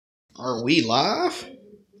Are we live?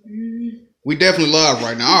 We definitely live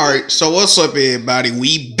right now. All right. So what's up, everybody?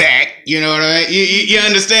 We back. You know what I mean? You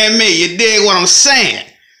understand me? You dig what I'm saying?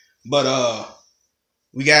 But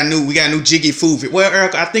we got a new Jiggy food video. Well,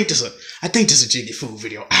 Erica, I think this is a Jiggy food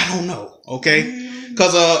video. I don't know. Okay,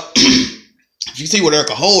 because if you see what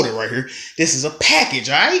Erica holding right here, this is a package.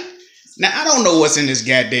 All right. Now I don't know what's in this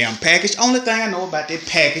goddamn package. Only thing I know about that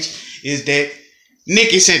package is that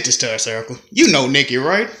Nikki sent this to us, Erica. You know Nikki,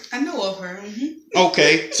 right? I know of her.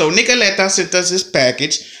 Okay, so Nicoletta sent us this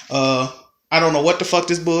package. I don't know what the fuck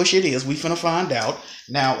this bullshit is. We finna find out.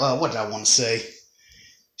 Now, what did I want to say?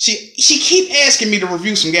 She keep asking me to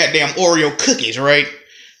review some goddamn Oreo cookies, right?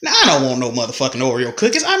 Now, I don't want no motherfucking Oreo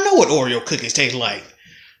cookies. I know what Oreo cookies taste like.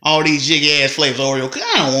 All these jiggy ass flavors of Oreo cookies.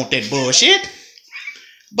 I don't want that bullshit.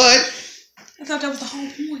 But I thought that was the whole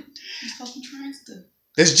point. You're supposed to be trying stuff.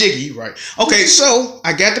 That's Jiggy, right? Okay, so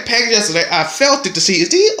I got the package yesterday. I felt it to see, is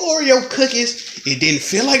these Oreo cookies? It didn't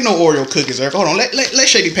feel like no Oreo cookies, Eric. Hold on, let's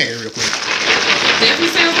shake the package real quick. Definitely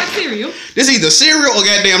sounds like cereal. This is either cereal or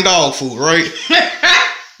goddamn dog food, right?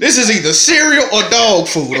 This is either cereal or dog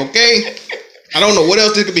food, okay? I don't know what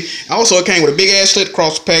else this could be. Also, it came with a big ass slit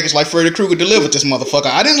across the package like Freddy Krueger delivered this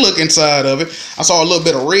motherfucker. I didn't look inside of it. I saw a little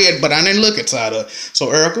bit of red, but I didn't look inside of it.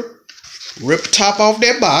 So, Erica, rip the top off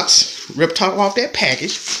that box. Rip top off that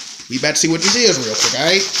package. We about to see what this is real quick,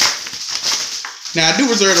 alright? Now, I do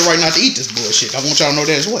reserve the right not to eat this bullshit. I want y'all to know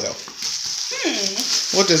that as well.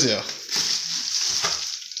 What this is?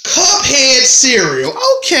 Cuphead cereal.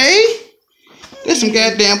 Okay. There's some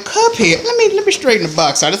goddamn Cuphead. Let me straighten the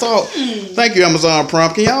box out. It's all. Thank you, Amazon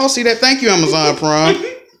Prime. Can y'all see that? Thank you, Amazon Prime.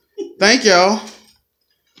 Thank y'all.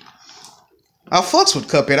 I fucks with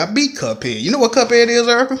Cuphead. I beat Cuphead. You know what Cuphead is,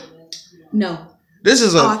 Erica? No. This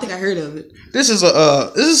is I think I heard of it. This is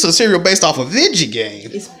a cereal based off a Veggie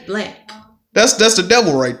game. It's black. That's the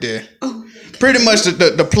devil right there. Oh. Okay. Pretty much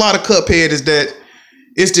the plot of Cuphead is that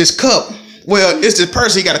it's this cup. Well, it's this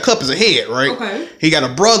person. He got a cup as a head, right? Okay. He got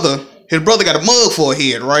a brother. His brother got a mug for a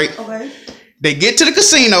head, right? Okay. They get to the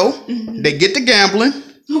casino. They get to gambling.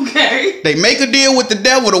 Okay. They make a deal with the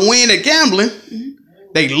devil to win at gambling.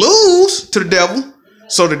 They lose to the devil.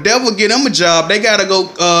 So the devil get them a job. They gotta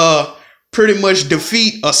go pretty much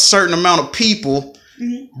defeat a certain amount of people,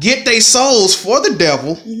 get their souls for the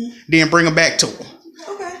devil, then bring them back to him.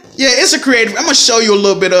 Okay. Yeah, it's a creative. I'm gonna show you a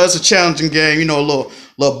little bit of it's a challenging game. You know, a little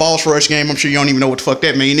boss rush game. I'm sure you don't even know what the fuck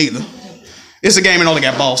that mean either. It's a game and only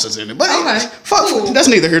got bosses in it. But okay. Fuck, cool. That's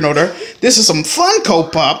neither here nor there. This is some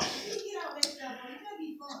Funko Pop.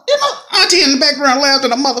 You know, Auntie in the background loud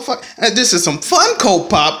than a motherfucker. This is some Funko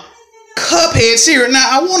Pop Cuphead cereal. Now,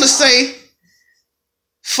 I want to say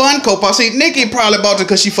Funko Pop. See, Nikki probably bought it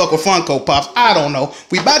because she fuck with Funko Pops. I don't know.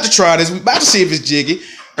 We about to try this. We about to see if it's Jiggy.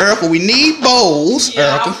 Erica, we need bowls.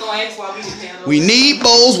 Yeah, Erica. I was going to ask why we didn't have those. We need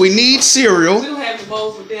bowls. We need cereal. We don't have the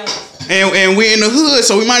bowls for them. And we're in the hood,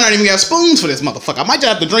 so we might not even got spoons for this motherfucker. I might just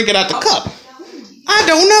have to drink it out the cup. I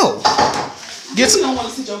don't know. You don't want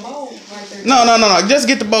to see your bowl right there. No. Just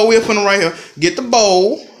get the bowl. We're putting it right here. Get the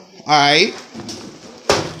bowl. All right.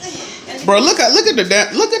 Bro, look at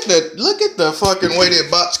the fucking way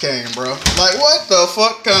that box came, bro. Like, what the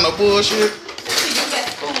fuck kind of bullshit?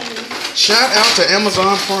 Shout out to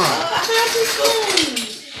Amazon Prime. I have two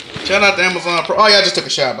spoons. Shout out to Amazon Prime. Oh yeah, I just took a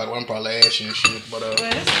shot, by the way. I'm probably ashy and shit, but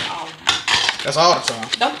that's all the time.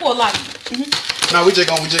 Don't pour like. No, we just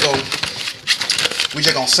gonna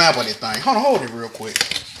sample this thing. Hold it real quick.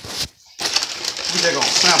 We just gonna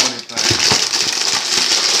sample this thing.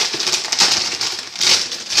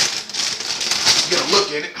 Get a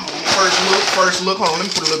look at it. Hold on, first look. Hold on, let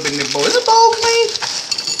me put a little bit in this bowl. Is the bowl clean?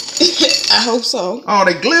 I hope so. Oh,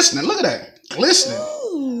 they glistening. Look at that. Glistening.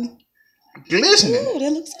 Ooh. Glistening. Ooh,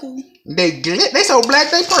 that looks cool. They so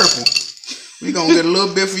black, they purple. We gonna get a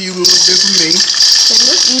little bit for you, a little bit for me. They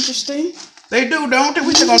look interesting. They do, don't they?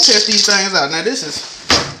 We just gonna test these things out. Now this is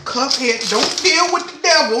Cuphead. Don't deal with the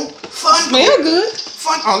devil. Fun. Smell good.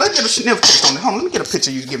 Fun. Oh, let's get a sniff test on it. Hold on, let me get a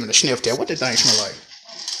picture of you giving a sniff test. What the thing smell like?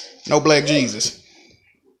 No black Jesus.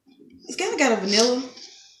 It's kind of got a vanilla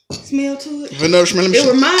smell to it. Vanilla smell.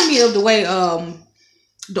 It reminds me of the way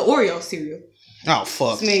the Oreo cereal Oh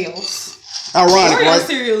fuck. smells. Ironic, Oreo right?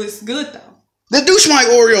 cereal is good though. They do smell like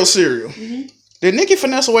Oreo cereal. Did Nikki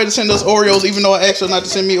finesse a way to send us Oreos, even though I asked her not to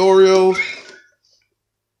send me Oreos?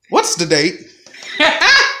 What's the date?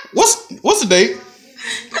 What's the date?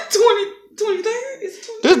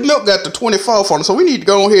 23rd? This milk got the 24th on it, so we need to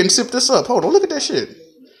go ahead and sip this up. Hold on, look at that shit.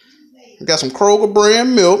 We got some Kroger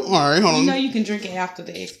brand milk. All right, hold on. You know you can drink it after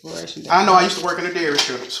the expiration date. I know, I used to work in a dairy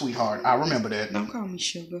shop, sweetheart. I remember that. Don't call me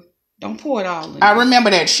sugar. Don't pour it all in. I remember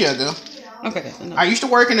that, sugar. Okay, that's enough. I used to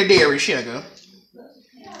work in the dairy, sugar.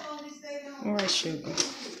 All right, sugar.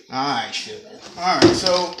 Alright, sugar. Alright,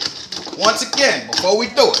 so once again, before we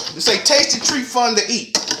do it, this ain't tasty treat fun to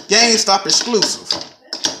eat. GameStop exclusive.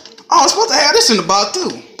 Oh, I'm supposed to have this in the box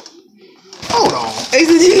too. Hold on.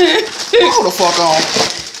 Hold the fuck on.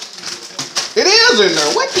 It is in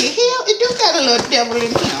there. What the hell? It do got a little devil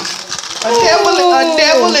in here. A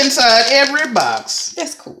devil inside every box.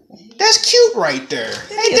 That's cool. That's cute right there.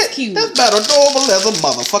 That is cute. That's about adorable as a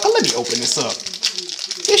motherfucker. Let me open this up.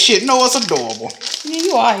 This shit know it's adorable. Yeah,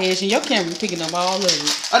 you are Asian. Your camera picking up all of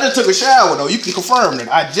it. I just took a shower though. You can confirm that.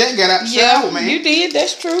 I just got out the shower, man. You did.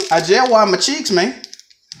 That's true. I just washed my cheeks, man.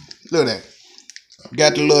 Look at that.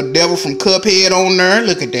 Got the little devil from Cuphead on there.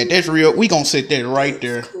 Look at that. That's real. We gonna sit that right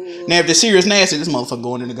there. Cool. Now, if the cereal's nasty, this motherfucker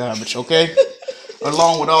going in the garbage, okay?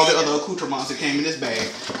 Along with all the other accoutrements that came in this bag.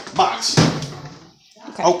 Box.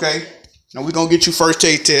 Okay. Now we gonna get you first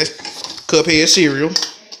taste test. Cuphead cereal.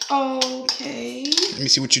 Okay. Let me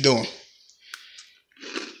see what you're doing.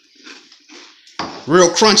 Real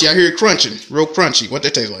crunchy. I hear it crunching. Real crunchy. What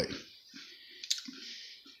that taste like?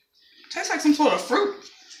 Tastes like some sort of fruit.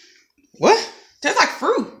 What? Tastes like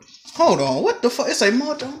fruit. Hold on. What the fuck? It's a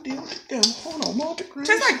multi. Hold on. Multi-grain.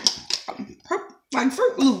 Tastes like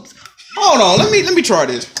Fruit Loops. Hold on. Let me try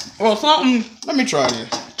this. Or something. Let me try this.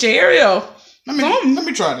 Cheerio. Let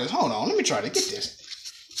me try this. Hold on. Let me try this. Get this.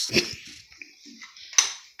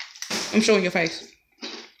 I'm showing your face.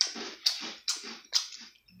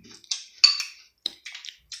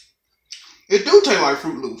 It do taste like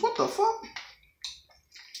Fruit Loops. What the fuck?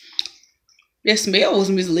 That smell was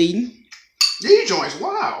misleading. These joints,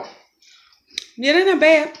 wow. Yeah, they're not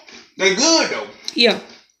bad. They good though. Yeah.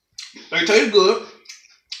 They taste good.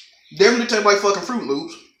 Definitely taste like fucking Fruit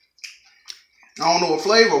Loops. I don't know what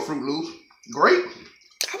flavor of Fruit Loops. Grape?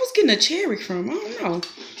 I was getting a cherry from. I don't know.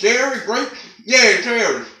 Cherry, grape? Yeah,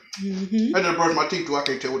 cherry. Mm-hmm. I just brushed my teeth too. I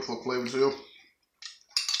can't tell what the fuck flavor it is.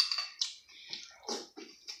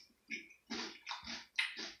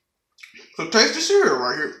 So taste the cereal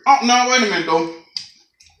right here. Oh, no, wait a minute though.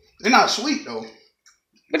 They're not sweet though.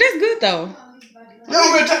 But that's good though. They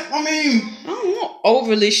don't really taste, I mean. I don't want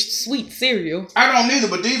overly sweet cereal. I don't either,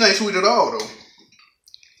 but these ain't sweet at all though.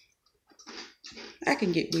 I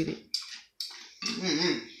can get with it.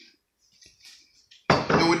 Mm-hmm.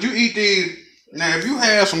 And would you eat these? Now, if you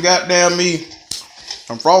had some goddamn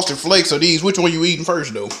some Frosted Flakes or these, which one you eating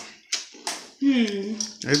first though?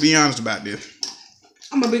 Let's be honest about this.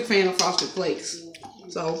 I'm a big fan of Frosted Flakes.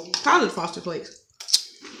 So, probably Frosted Flakes.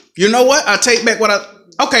 You know what? I take back what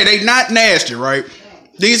okay, they not nasty, right?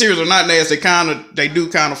 These cereals are not nasty. They do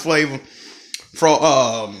kind of flavor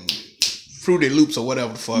from Fruity Loops or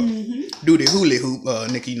whatever the fuck. Mm-hmm. Do the hula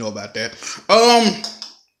hoop, Nikki, you know about that.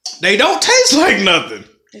 They don't taste like nothing.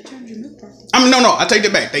 They turned your milk purple. I mean, no, I take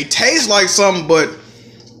that back. They taste like something, but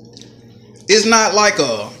it's not like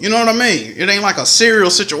you know what I mean? It ain't like a cereal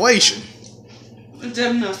situation. It's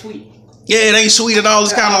definitely not sweet. Yeah, it ain't sweet at all.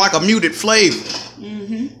 It's kind of like a muted flavor.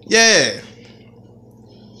 Mm-hmm. Yeah.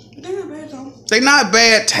 They're not bad though. They not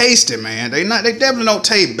bad tasting, man. They definitely don't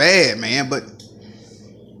taste bad, man. But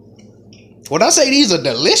would I say these are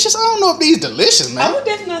delicious? I don't know if these delicious, man. I would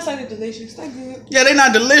definitely not say they're delicious. They're good. Yeah, they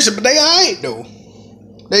not delicious, but they alright though.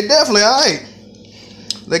 They definitely alright.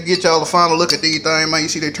 Let's get y'all a final look at these things, man. You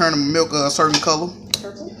see they turn the milk a certain color.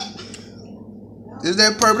 Purple? Is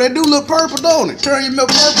that purple? They do look purple, don't it? Turn your milk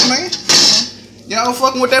purple, man. Y'all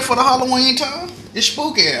fucking with that for the Halloween time? It's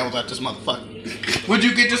spooky hours out this motherfucker. Would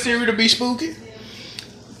you get this cereal to be spooky?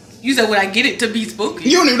 You said would I get it to be spooky?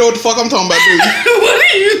 You don't even know what the fuck I'm talking about, do you? What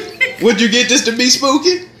are you? Would you get this to be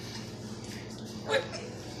spooky? What?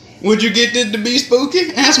 Would you get this to be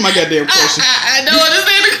spooky? Answer my goddamn question. I don't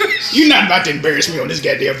understand the question. You're not about to embarrass me on this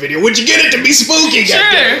goddamn video. Would you get it to be spooky,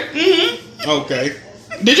 goddamn? Sure. Mm-hmm. Okay.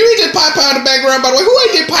 Did you eat that pot pie in the background, by the way? Who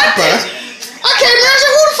ate that pot pie? I can't remember. I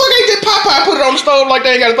said, who the fuck ate that pot pie and put it on the stove like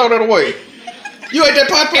they ain't got to throw that away? You ate that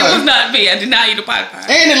pot pie? It was not me. I did not eat a pot pie.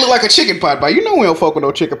 And it looked like a chicken pot pie. You know we don't fuck with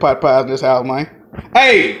no chicken pot pies in this house, man.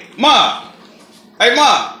 Hey, Ma. Hey,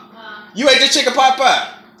 Ma. You ate this chicken pot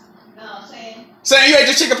pie? No, Sam. Sam, you ate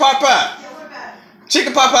this chicken pot pie? Yeah, what about it?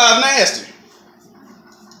 Chicken pot pie is nasty.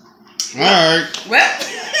 Alright. Well,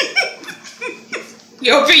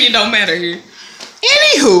 your opinion don't matter here.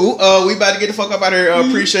 Anywho, we about to get the fuck up out of here.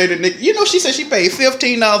 Appreciate it, Nick. You know, she said she paid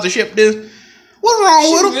 $15 to ship this. What's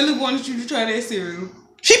wrong with her? She really wanted you to try that cereal.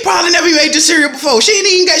 She probably never even ate this cereal before. She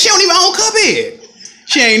don't even own Cuphead.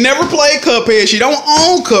 She ain't never played Cuphead. She don't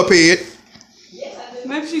own Cuphead. Yes, I do.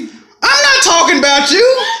 Maybe she. I'm not talking about you.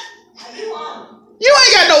 I do own them. You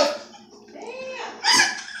ain't got no. Damn.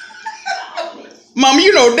 I own it. Mama,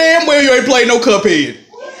 you know damn well you ain't played no Cuphead.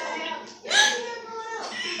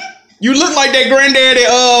 You look like that granddaddy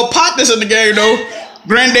pot that's in the game though.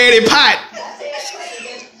 Granddaddy pot.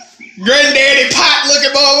 Granddaddy pot looking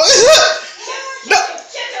mama. No.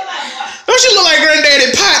 Don't you look like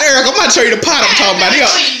granddaddy pot, Eric? I'm about to show you the pot I'm talking about. He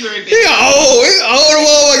got old. He's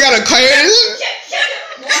old. I got a can.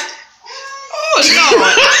 Oh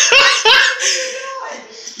Lord.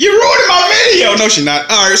 You ruined my video. No, she not.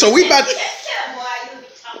 All right, so we about to...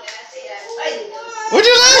 What'd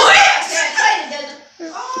you say?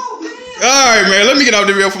 All right, man. Let me get off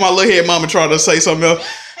the video for my little head mama trying to say something else.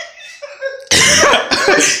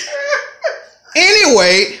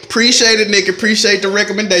 Anyway, appreciate it, Nikki. Appreciate the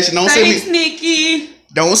recommendation. Thanks, Nikki.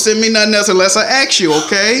 Don't send me nothing else unless I ask you,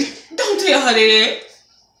 okay? Don't tell her that.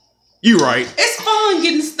 You right. It's fun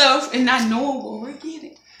getting stuff and not knowing what we're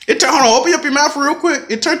getting. Hold on, open up your mouth real quick.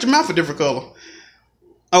 It turned your mouth a different color.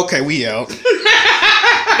 Okay, we out.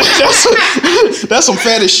 That's some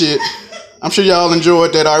fetish shit. I'm sure y'all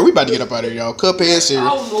enjoyed that. All right, we about to get up out of here, y'all. Cuphead cereal.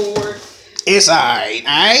 Oh, Lord. It's all right,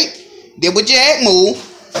 all right? Did what Jack move.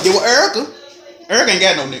 Did what Erica. Erica ain't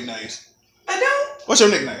got no nicknames. I don't. What's your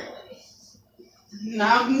nickname?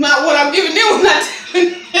 Not what I'm giving them. I'm not telling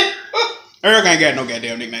them. Erica ain't got no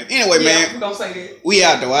goddamn nickname. Anyway, man. Don't say that. We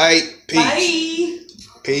out though, all right? Peace. Bye.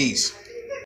 Peace.